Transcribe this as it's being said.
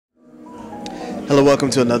Hello, welcome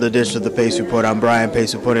to another edition of the Pace Report. I'm Bryant,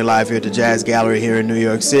 Pace reporting live here at the Jazz Gallery here in New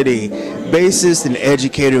York City. Bassist and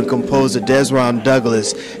educator and composer Dezron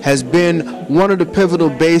Douglas has been one of the pivotal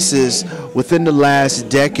bassists within the last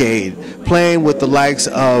decade, playing with the likes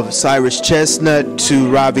of Cyrus Chestnut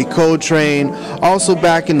to Ravi Coltrane, also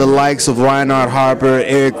backing the likes of Reinhard Harper,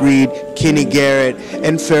 Eric Reed, Kenny Garrett,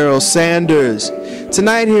 and Pharoah Sanders.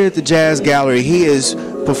 Tonight here at the Jazz Gallery, he is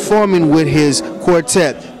performing with his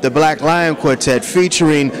quartet, the Black Lion Quartet,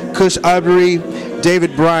 featuring Kush Abadey,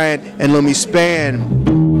 David Bryant, and Lummie Spann.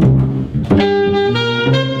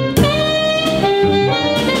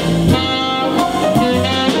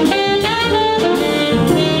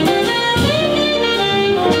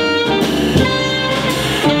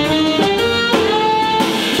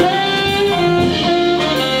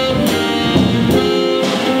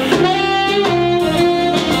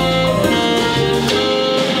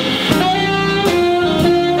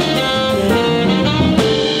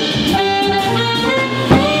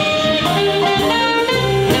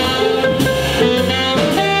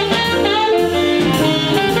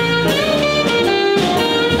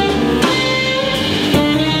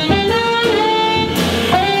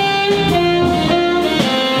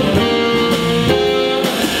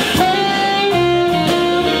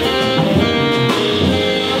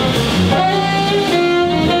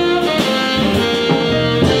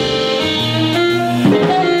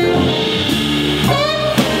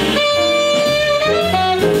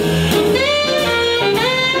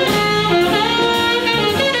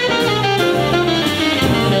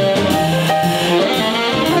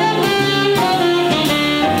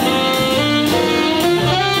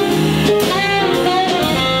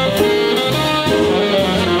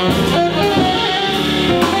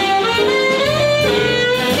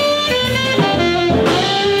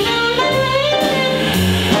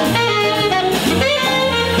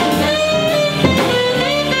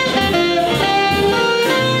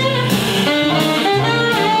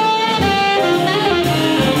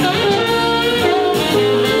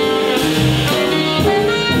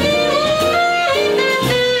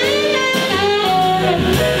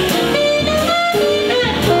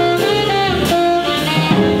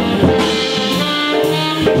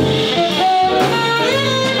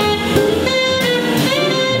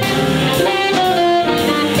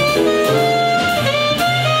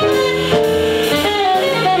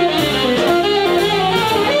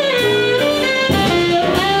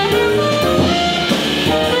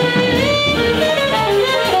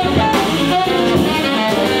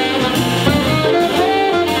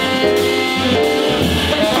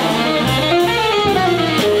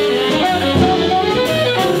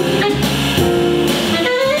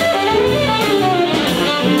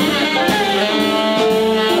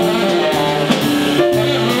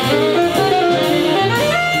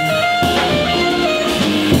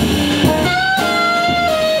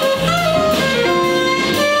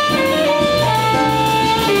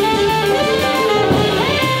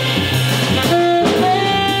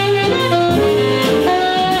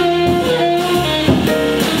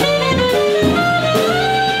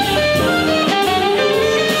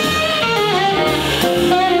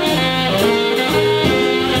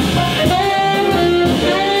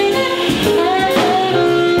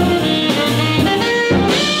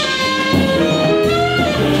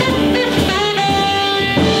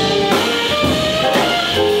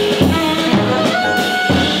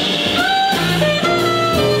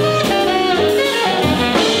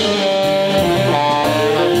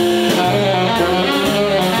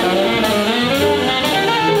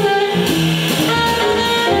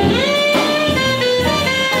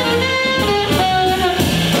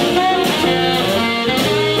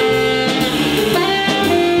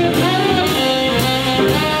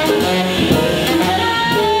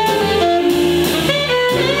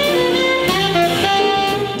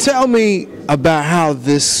 Tell me about how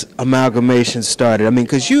this amalgamation started. I mean,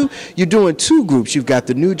 because you're doing two groups. You've got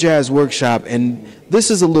the new Jazz Workshop, and this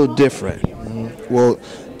is a little different. Mm-hmm. Well,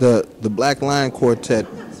 the Black Lion Quartet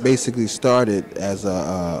basically started as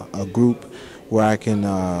a group where I can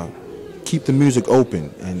keep the music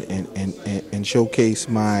open and showcase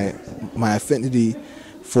my affinity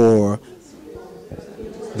for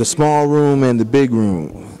the small room and the big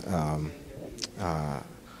room.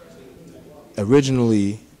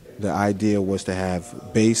 Originally, the idea was to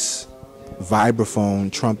have bass,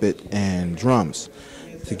 vibraphone, trumpet, and drums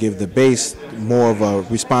to give the bass more of a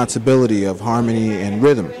responsibility of harmony and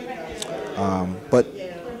rhythm.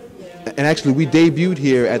 And actually, we debuted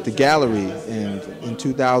here at the gallery in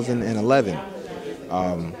 2011,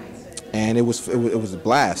 and it was a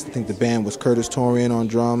blast. I think the band was Curtis Torian on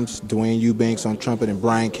drums, Dwayne Eubanks on trumpet, and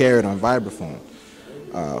Brian Carrot on vibraphone.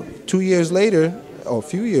 2 years later, or a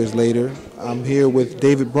few years later, I'm here with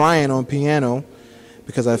David Bryant on piano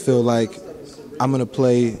because I feel like I'm going to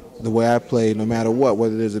play the way I play no matter what,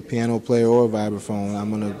 whether there's a piano player or a vibraphone. I'm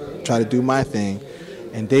going to try to do my thing.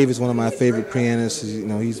 And David's one of my favorite pianists. You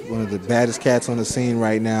know, he's one of the baddest cats on the scene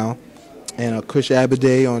right now. And Kush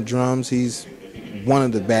Abadey on drums, he's one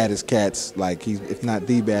of the baddest cats, like he's, if not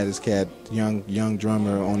the baddest cat, young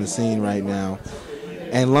drummer on the scene right now.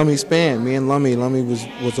 And Lummie Spann, me and Lummie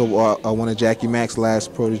was one of Jackie Mack's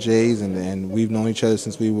last proteges, and we've known each other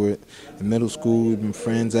since we were in middle school. We've been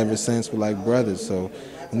friends ever since. We're like brothers. So,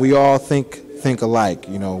 and we all think alike.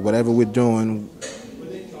 You know, whatever we're doing,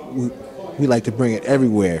 we like to bring it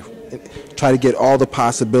everywhere. Try to get all the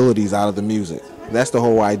possibilities out of the music. That's the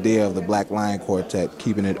whole idea of the Black Lion Quartet,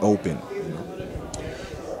 keeping it open. You know?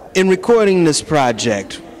 In recording this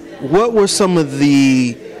project, what were some of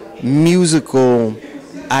the musical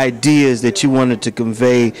ideas that you wanted to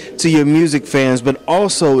convey to your music fans, but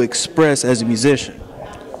also express as a musician?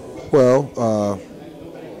 Well,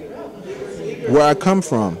 where I come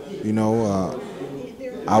from, you know,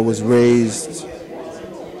 I was raised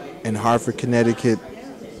in Hartford, Connecticut,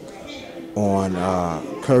 on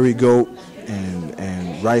curry goat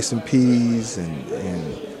and rice and peas, and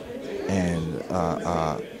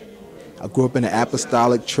I grew up in an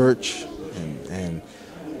apostolic church, and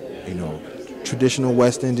you know, traditional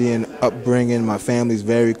West Indian upbringing. My family's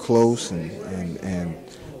very close, and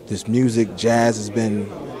this music, jazz, has been.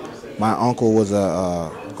 My uncle was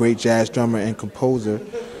a great jazz drummer and composer,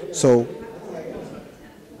 so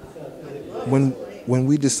when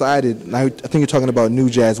we decided, I think you're talking about New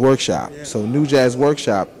Jazz Workshop. So New Jazz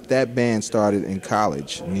Workshop, that band started in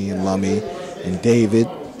college. Me and Lummie and David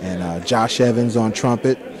and Josh Evans on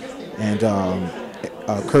trumpet and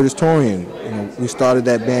Curtis Torian. You know, we started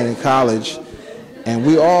that band in college, and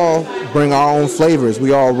we all bring our own flavors.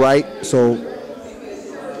 We all write, so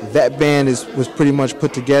that band was pretty much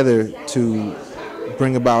put together to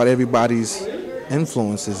bring about everybody's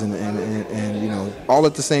influences and you know, all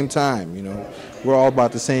at the same time. You know, we're all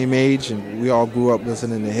about the same age, and we all grew up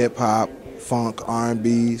listening to hip hop, funk,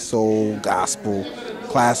 R&B, soul, gospel,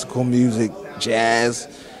 classical music, jazz.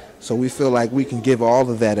 So we feel like we can give all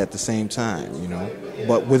of that at the same time, you know,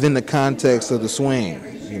 but within the context of the swing,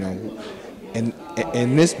 you know. And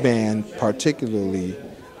in this band particularly,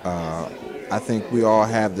 I think we all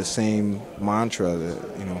have the same mantra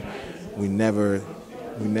that, you know, we never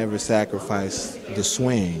sacrifice the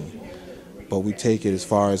swing, but we take it as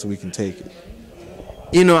far as we can take it.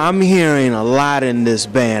 You know, I'm hearing a lot in this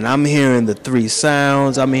band. I'm hearing the Three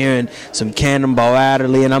Sounds, I'm hearing some Cannonball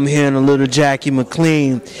Adderley, and I'm hearing a little Jackie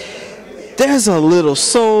McLean. There's a little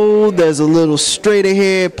soul, there's a little straight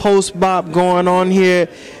ahead post-bop going on here.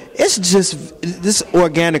 It's just, this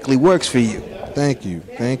organically works for you. Thank you.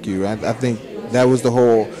 I think that was the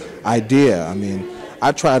whole idea. I mean,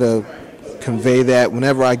 I try to convey that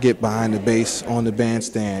whenever I get behind the bass on the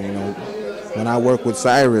bandstand. You know, when I work with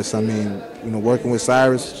Cyrus, I mean, you know, working with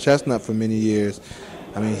Cyrus Chestnut for many years,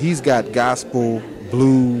 I mean, he's got gospel,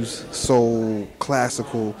 blues, soul,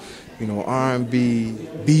 classical, you know, R&B,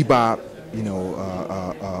 bebop, you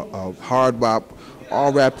know, hard bop,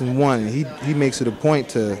 all wrapped in one. And he makes it a point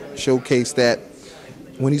to showcase that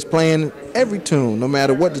when he's playing every tune, no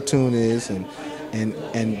matter what the tune is, and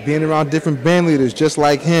being around different band leaders just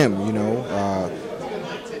like him, you know.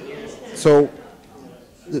 So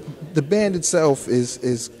the band itself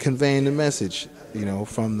is conveying the message, you know,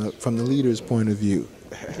 from the leader's point of view.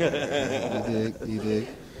 You dig?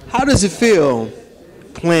 How does it feel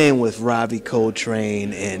playing with Ravi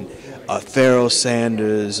Coltrane and Pharoah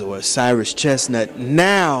Sanders or Cyrus Chestnut?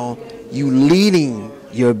 Now you leading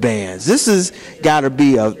your bands. This has got to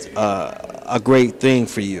be a great thing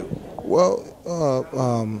for you. Well,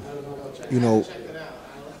 you know,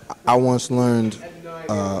 I once learned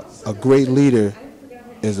a great leader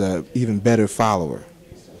is an even better follower.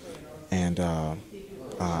 And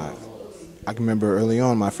I can remember early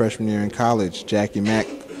on, my freshman year in college, Jackie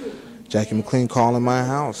McLean calling my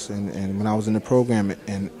house, and when I was in the program,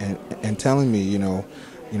 and telling me, you know,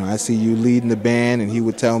 I see you leading the band, and he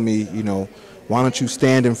would tell me, you know, why don't you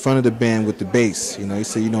stand in front of the band with the bass? You know, he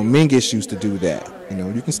said, you know, Mingus used to do that. You know,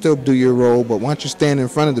 you can still do your role, but why don't you stand in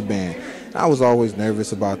front of the band? And I was always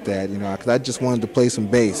nervous about that, you know, because I just wanted to play some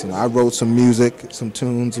bass. You know, I wrote some music, some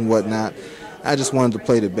tunes and whatnot. I just wanted to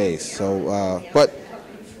play the bass. So, but,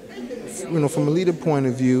 you know, from a leader point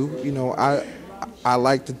of view, you know, I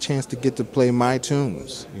like the chance to get to play my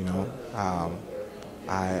tunes, you know.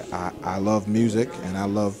 I love music, and I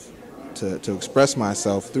love to express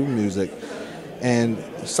myself through music. And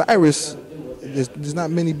Cyrus, there's not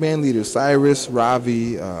many band leaders. Cyrus,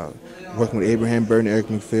 Ravi, working with Abraham Burton, Eric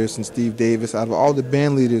McPherson, Steve Davis. Out of all the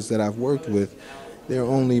band leaders that I've worked with, there are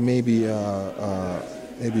only maybe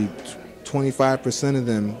 25% of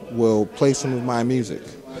them will play some of my music,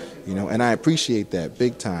 you know, and I appreciate that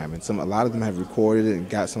big time. And a lot of them have recorded it and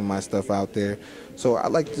got some of my stuff out there. So I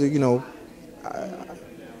like to, you know,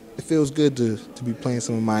 it feels good to be playing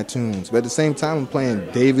some of my tunes. But at the same time, I'm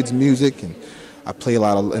playing David's music, and I play a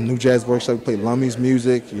lot of New Jazz Workshop. I play Lummie's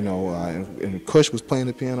music, you know, and Kush was playing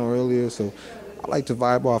the piano earlier. So I like to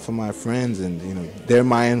vibe off of my friends, and you know, they're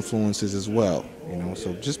my influences as well. You know,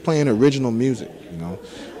 so just playing original music, you know,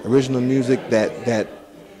 original music that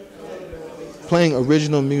playing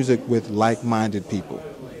original music with like-minded people.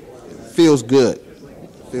 It feels good.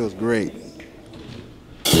 It feels great.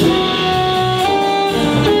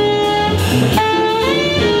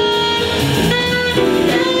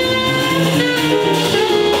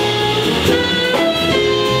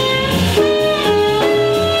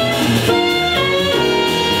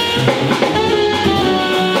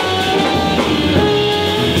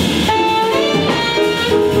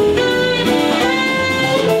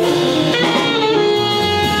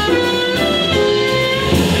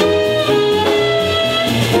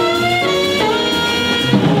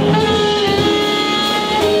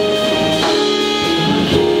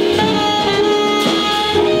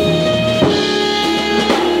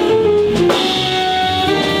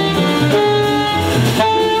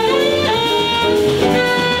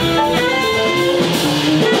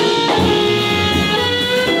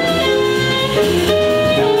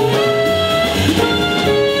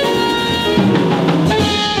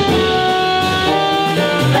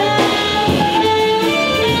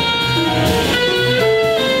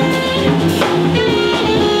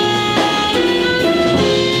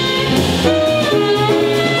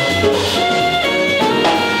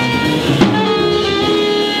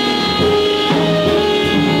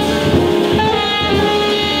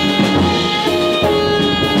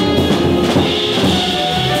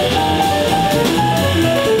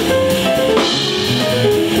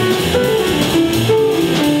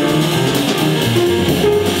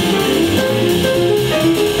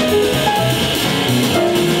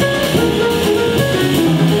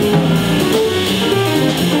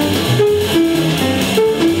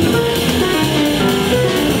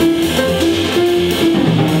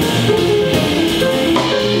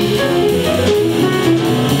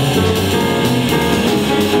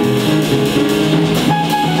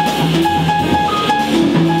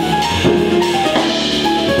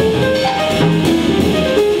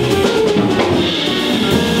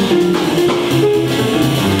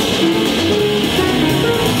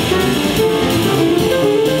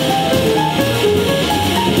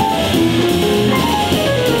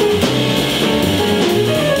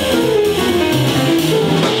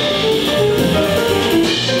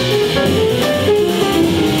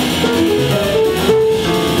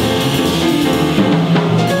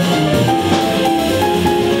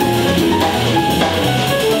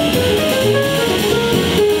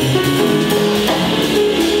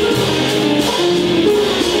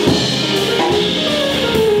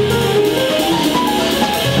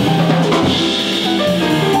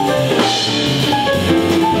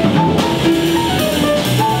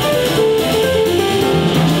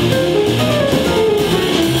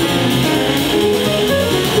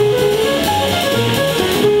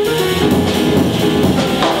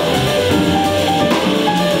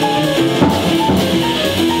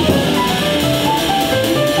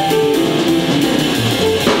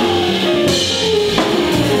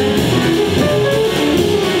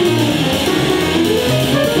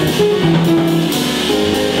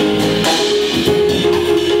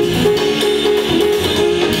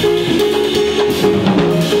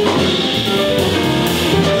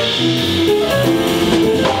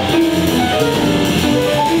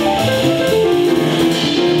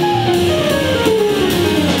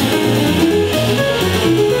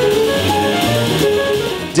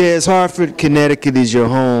 Des, Hartford, Connecticut is your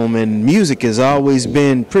home, and music has always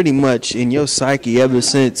been pretty much in your psyche ever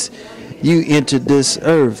since you entered this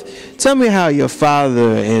earth. Tell me how your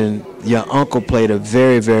father and your uncle played a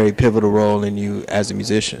very, very pivotal role in you as a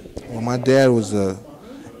musician. Well, my dad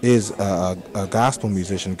is a gospel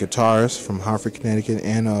musician, guitarist from Hartford, Connecticut,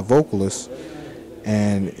 and a vocalist.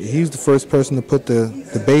 And he's the first person to put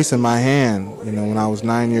the bass in my hand, you know, when I was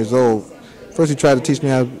 9 years old. First he tried to teach me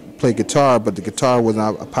how to play guitar, but the guitar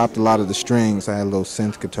wasn't, I popped a lot of the strings. I had a little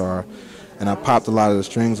synth guitar, and I popped a lot of the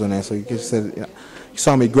strings on there. So he just said, you know, he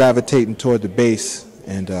saw me gravitating toward the bass,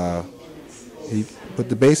 and he put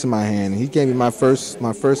the bass in my hand. And he gave me my first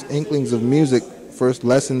inklings of music, first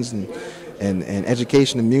lessons, and and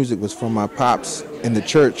education in music was from my pops in the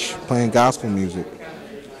church playing gospel music.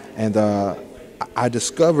 And I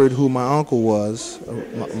discovered who my uncle was,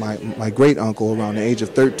 my great uncle, around the age of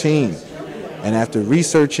 13. And after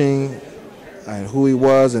researching and who he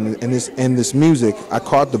was and this music, I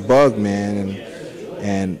caught the bug, man,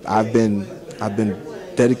 and I've been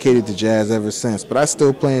dedicated to jazz ever since. But I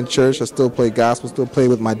still play in church. I still play gospel. Still play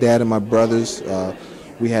with my dad and my brothers.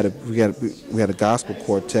 We had a gospel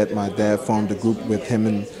quartet. My dad formed a group with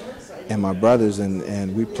him and my brothers,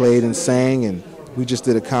 and we played and sang, and we just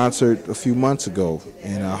did a concert a few months ago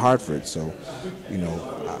in Hartford. So, you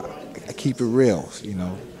know, I keep it real. You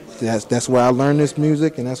know, that's where I learned this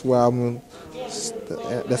music, and that's where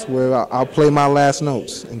I'll play my last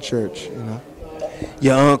notes in church. You know.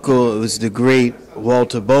 Your uncle was the great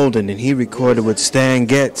Walter Bolden, and he recorded with Stan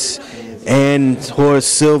Getz and Horace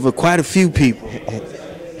Silver, quite a few people.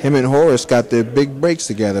 Him and Horace got their big breaks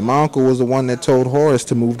together. My uncle was the one that told Horace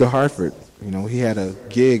to move to Hartford. You know, he had a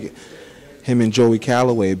gig. Him and Joey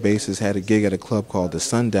Calloway, bassist, had a gig at a club called the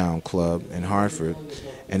Sundown Club in Hartford,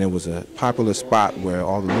 and it was a popular spot where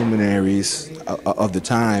all the luminaries of the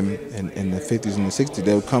time in the 50s and the 60s,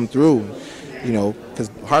 they would come through. You know,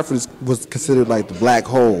 because Hartford was considered like the black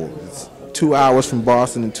hole. It's 2 hours from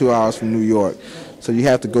Boston and 2 hours from New York. So you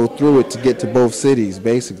have to go through it to get to both cities,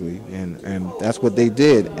 basically. And that's what they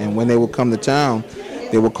did. And when they would come to town,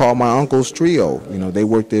 they would call my uncle's trio. You know, they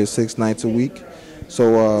worked there 6 nights a week.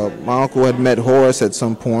 So my uncle had met Horace at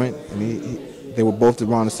some point, and they were both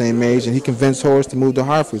around the same age, and he convinced Horace to move to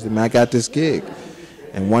Hartford. He said, man, I got this gig.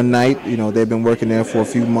 And one night, you know, they'd been working there for a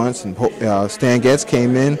few months, and Stan Getz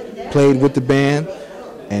came in, played with the band,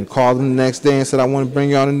 and called them the next day and said, I want to bring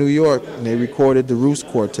you out to New York. And they recorded the Roost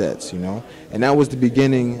Quartets, you know. And that was the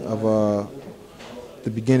beginning of what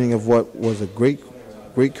was a great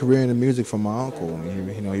career in the music for my uncle. I mean,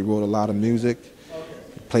 you know, he wrote a lot of music,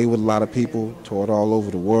 played with a lot of people, toured all over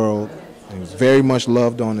the world. And he was very much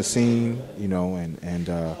loved on the scene, you know, and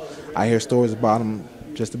I hear stories about him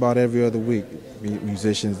just about every other week.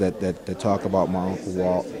 Musicians that talk about my Uncle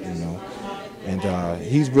Walt, you know. And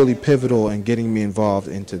he's really pivotal in getting me involved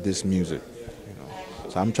into this music, you know.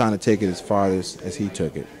 So I'm trying to take it as far as he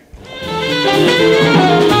took it.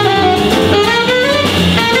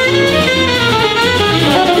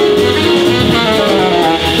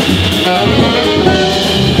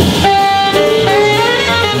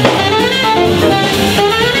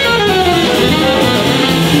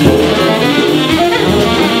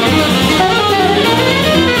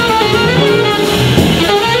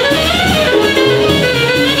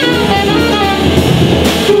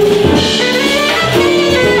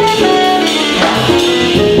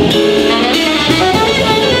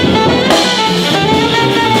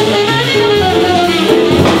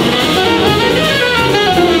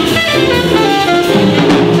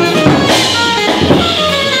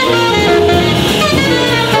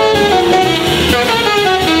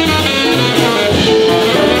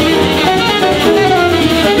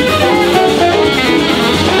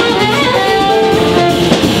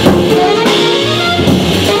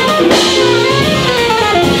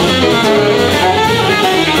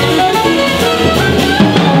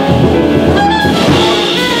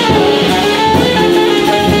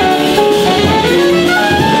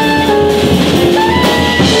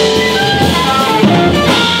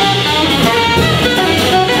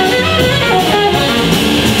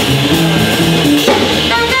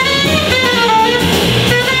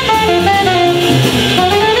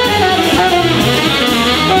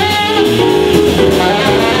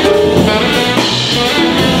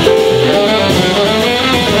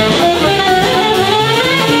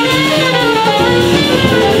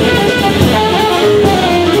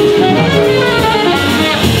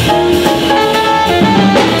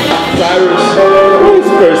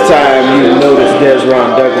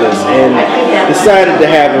 Dezron Douglas and decided to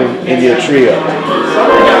have him in your trio?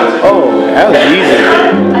 Oh, that was easy.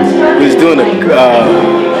 We was doing a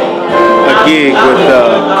gig with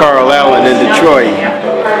Carl Allen in Detroit,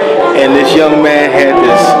 and this young man had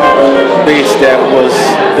this bass that was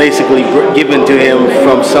basically given to him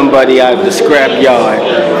from somebody out of the scrap yard.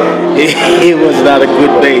 It was not a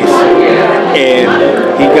good bass, and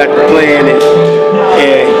he got to playing it,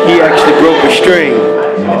 and he actually broke a string.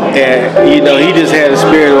 And, you know, he just had a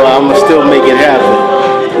spirit of, I'm going to still make it happen.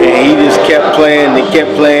 And he just kept playing and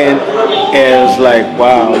kept playing. And it was like,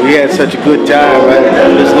 wow, we had such a good time. I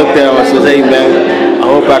just looked at him and said, hey, man, I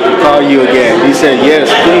hope I can call you again. He said,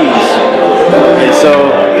 yes, please. And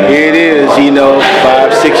so here it is,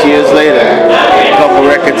 5, 6 years later, a couple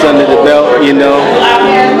records under the belt, and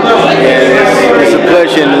it's a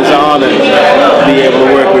pleasure and it's an honor to be able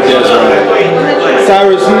to work with Dezron.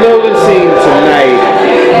 Cyrus, the scene tonight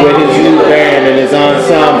with his new band and his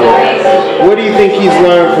ensemble. What do you think he's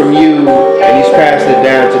learned from you and he's passed it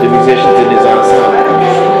down to the musicians in his ensemble?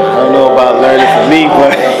 I don't know about learning from me,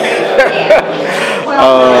 but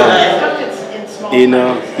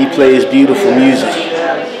he plays beautiful music.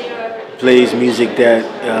 Plays music that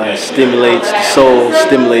stimulates the soul,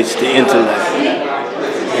 stimulates the intellect.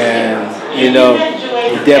 And,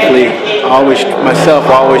 definitely, I always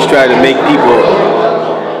try to make people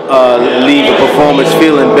leave a performance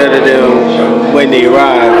feeling better than when they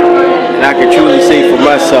arrive. And I can truly say for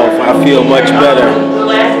myself, I feel much better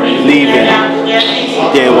leaving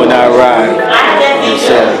than when I arrive. And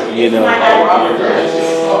so,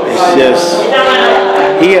 it's just,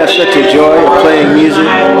 he has such a joy of playing music.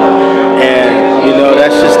 And,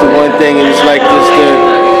 that's just the one thing, and it's like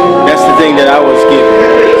that's the thing that I was given.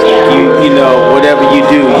 Whatever you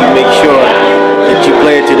do, you make sure that you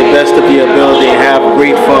play it to the best of your ability and have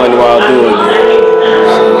great fun while doing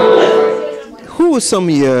it. Who are some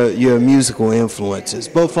of your musical influences,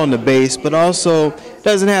 both on the bass, but also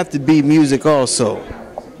doesn't have to be music also?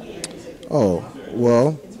 Oh,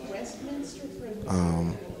 well,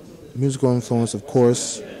 musical influence, of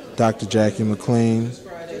course, Dr. Jackie McLean,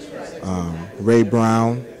 Ray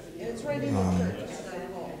Brown,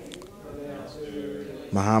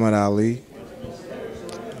 Muhammad Ali,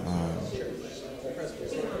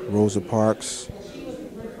 Rosa Parks,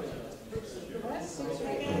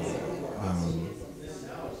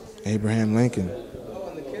 Abraham Lincoln.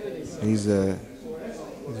 He's a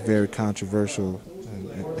very controversial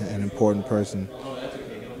and important person.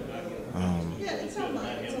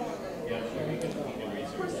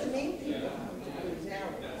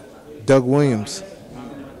 Doug Williams,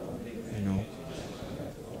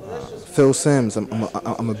 Phil Simms.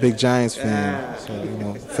 I'm a big Giants fan, so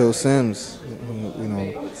Phil Simms.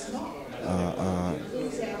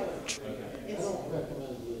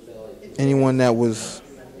 Anyone that was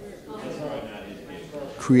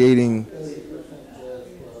creating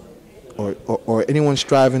or anyone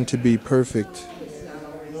striving to be perfect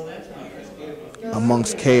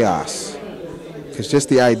amongst chaos, because just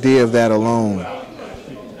the idea of that alone,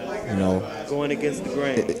 going against the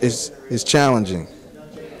grain, is challenging.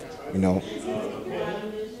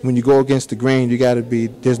 When you go against the grain, you got to be.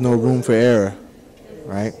 There's no room for error,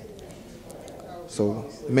 right? So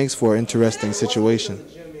it makes for an interesting situation,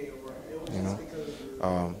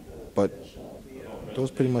 But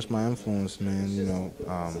those pretty much my influence, man.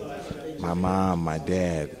 My mom, my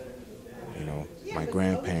dad, my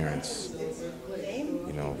grandparents,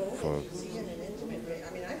 for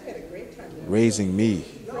raising me.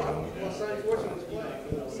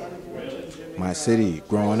 My city,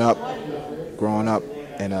 growing up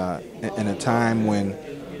in a time when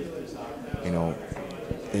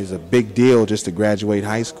it's a big deal just to graduate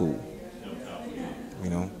high school.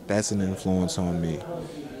 That's an influence on me.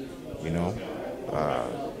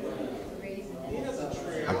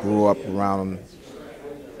 I grew up around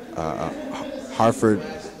Hartford.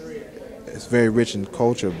 It's very rich in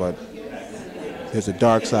culture, but there's a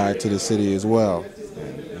dark side to the city as well.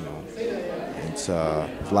 And, it's a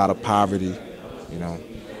lot of poverty.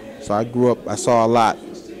 So I grew up. I saw a lot.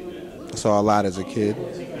 As a kid,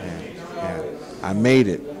 and I made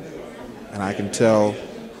it. And I can tell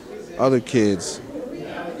other kids,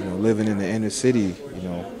 living in the inner city,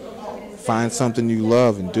 find something you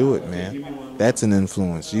love and do it, man. That's an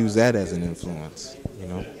influence. Use that as an influence.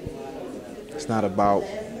 It's not about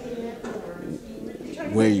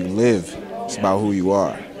where you live. It's about who you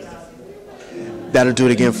are. That'll do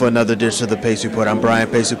it again for another edition of the Pace Report. I'm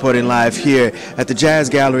Bryant Pace, reporting live here at the Jazz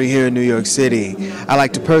Gallery here in New York City. I'd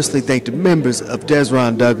like to personally thank the members of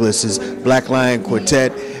Dezron Douglas's Black Lion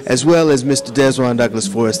Quartet, as well as Mr. Dezron Douglas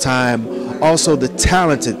for his time. Also the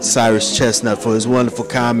talented Cyrus Chestnut for his wonderful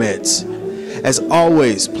comments. As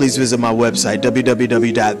always, please visit my website,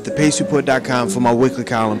 www.thepacereport.com, for my weekly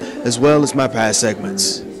column, as well as my past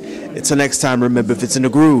segments. Until next time, remember, if it's in the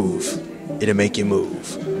groove, it'll make you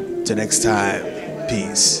move. Till next time,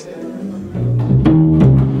 peace.